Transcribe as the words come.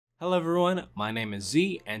Hello everyone, my name is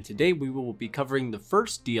Z, and today we will be covering the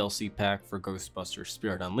first DLC pack for Ghostbusters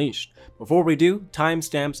Spirit Unleashed. Before we do,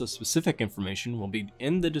 timestamps of specific information will be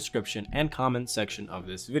in the description and comment section of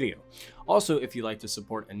this video. Also, if you'd like to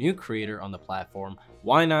support a new creator on the platform,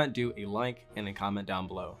 why not do a like and a comment down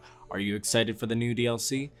below. Are you excited for the new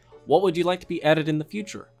DLC? What would you like to be added in the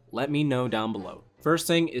future? Let me know down below. First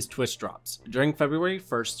thing is Twitch drops. During February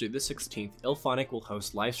 1st through the 16th, IllFonic will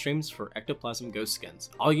host live streams for Ectoplasm Ghost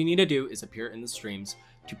skins. All you need to do is appear in the streams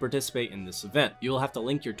to participate in this event. You will have to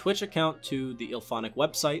link your Twitch account to the IllFonic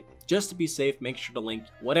website. Just to be safe, make sure to link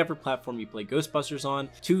whatever platform you play Ghostbusters on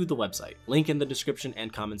to the website. Link in the description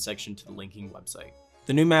and comment section to the linking website.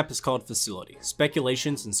 The new map is called Facility.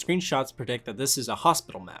 Speculations and screenshots predict that this is a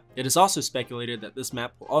hospital map. It is also speculated that this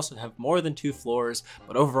map will also have more than 2 floors,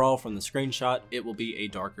 but overall from the screenshot, it will be a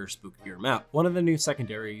darker, spookier map. One of the new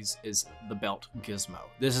secondaries is the belt Gizmo.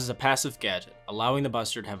 This is a passive gadget, allowing the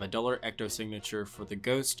Buster to have a duller ecto signature for the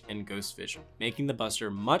Ghost and Ghost Vision, making the Buster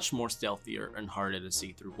much more stealthier and harder to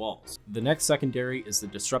see through walls. The next secondary is the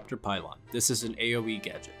Disruptor PYLON. This is an AoE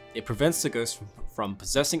gadget. It prevents the Ghost from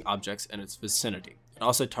possessing objects in its vicinity. It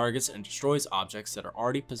also targets and destroys objects that are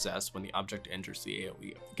already possessed when the object enters the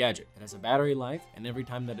AoE of the gadget. It has a battery life, and every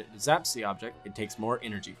time that it zaps the object, it takes more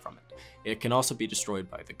energy from it. It can also be destroyed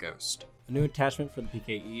by the Ghost. A new attachment for the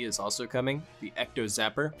PKE is also coming, the ECTO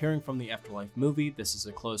ZAPPER. Appearing from the Afterlife movie, this is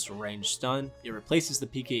a close range stun. It replaces the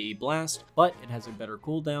PKE blast, but it has a better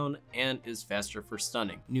cooldown and is faster for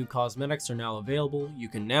stunning. New cosmetics are now available. You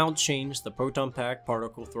can now change the Proton Pack,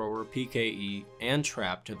 Particle Thrower, PKE, and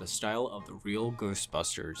Trap to the style of the Real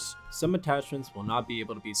Ghostbusters. Some attachments will not be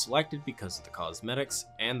able to be selected because of the cosmetics,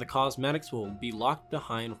 and the cosmetics will be locked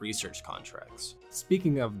behind research contracts.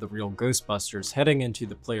 Speaking of the Real Ghostbusters, heading into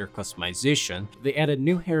the player customization, they added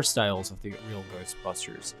new hairstyles of the Real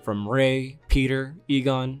Ghostbusters, from Ray, Peter,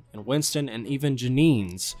 Egon, and Winston, and even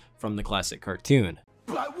Janine's from the classic cartoon.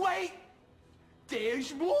 But wait!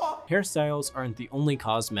 There's more! Hairstyles aren't the only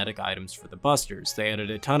cosmetic items for the Busters. They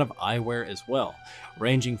added a ton of eyewear as well,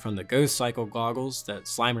 ranging from the Ghost Cycle goggles that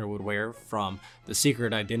Slimer would wear from the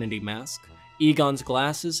Secret Identity mask, Egon's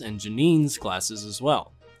glasses, and Janine's glasses as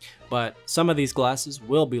well. But some of these glasses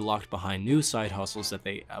will be locked behind new side hustles that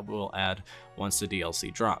they will add once the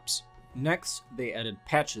DLC drops. Next, they added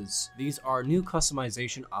patches. These are new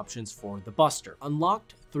customization options for the Buster.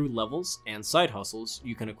 Unlocked through levels and side hustles,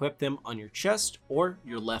 you can equip them on your chest or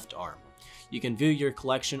your left arm. You can view your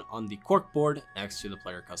collection on the corkboard next to the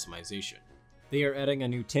player customization. They are adding a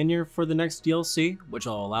new tenure for the next DLC, which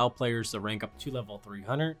will allow players to rank up to level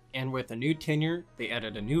 300, and with a new tenure, they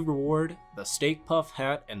added a new reward, the STAYPUFF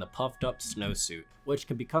hat and the puffed up snowsuit, which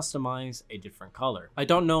can be customized a different color. I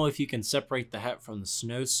don't know if you can separate the hat from the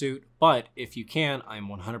snowsuit, but if you can, I'm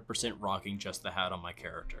 100% rocking just the hat on my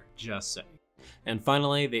character, just saying. And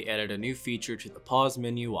finally, they added a new feature to the pause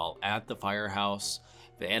menu while at the firehouse.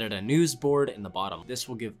 They added a news board in the bottom. This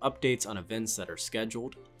will give updates on events that are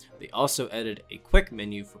scheduled. They also added a quick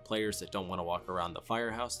menu for players that don't want to walk around the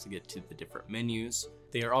firehouse to get to the different menus.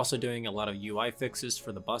 They are also doing a lot of UI fixes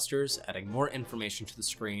for the Busters, adding more information to the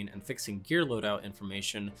screen and fixing gear loadout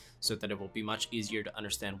information so that it will be much easier to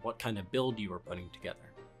understand what kind of build you are putting together.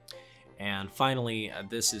 And finally,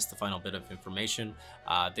 this is the final bit of information.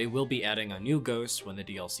 They will be adding a new ghost when the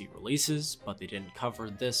DLC releases, but they didn't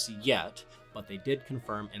cover this yet. But they did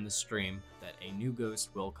confirm in the stream that a new ghost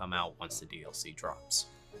will come out once the DLC drops.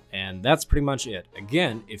 And that's pretty much it.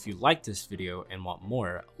 Again, if you like this video and want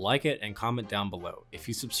more, like it and comment down below. If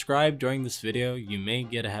you subscribe during this video, you may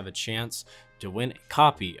have a chance to win a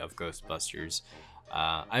copy of Ghostbusters.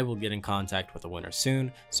 I will get in contact with the winner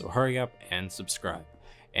soon, so hurry up and subscribe.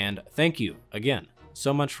 And thank you again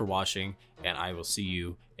so much for watching, and I will see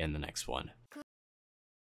you in the next one.